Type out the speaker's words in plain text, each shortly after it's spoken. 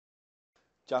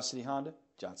Johnson City Honda,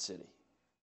 Johnson City.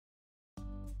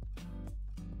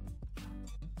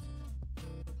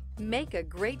 Make a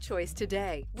great choice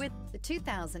today with the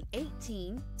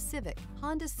 2018 Civic,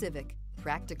 Honda Civic.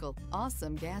 Practical,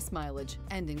 awesome gas mileage,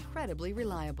 and incredibly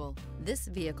reliable. This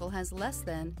vehicle has less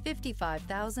than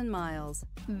 55,000 miles.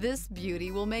 This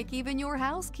beauty will make even your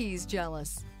house keys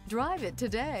jealous. Drive it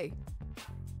today.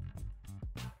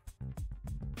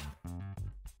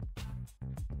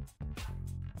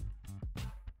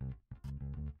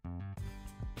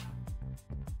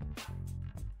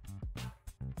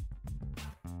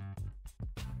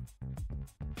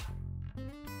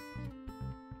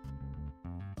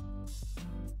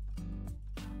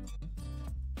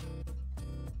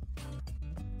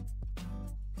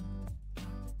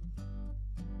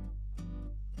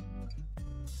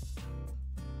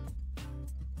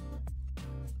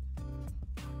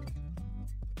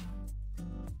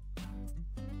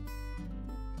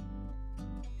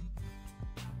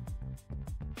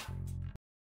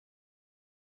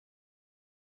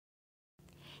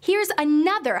 Here's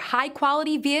another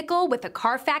high-quality vehicle with a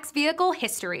Carfax Vehicle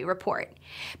History Report.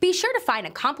 Be sure to find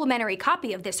a complimentary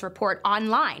copy of this report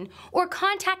online or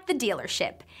contact the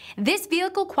dealership. This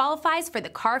vehicle qualifies for the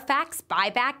Carfax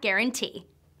Buyback Guarantee.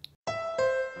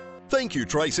 Thank you,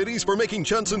 Tri-Cities, for making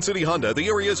Johnson City Honda the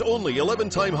area's only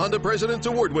 11-time Honda President's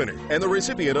Award winner and the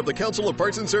recipient of the Council of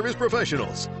Parts and Service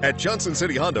Professionals. At Johnson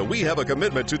City Honda, we have a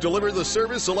commitment to deliver the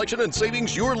service, selection, and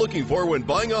savings you're looking for when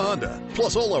buying a Honda.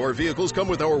 Plus, all our vehicles come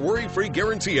with our worry-free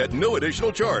guarantee at no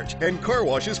additional charge and car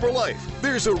washes for life.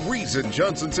 There's a reason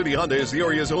Johnson City Honda is the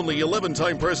area's only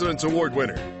 11-time President's Award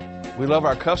winner. We love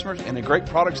our customers and the great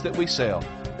products that we sell.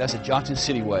 That's the Johnson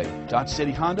City way. Johnson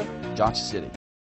City Honda, Johnson City.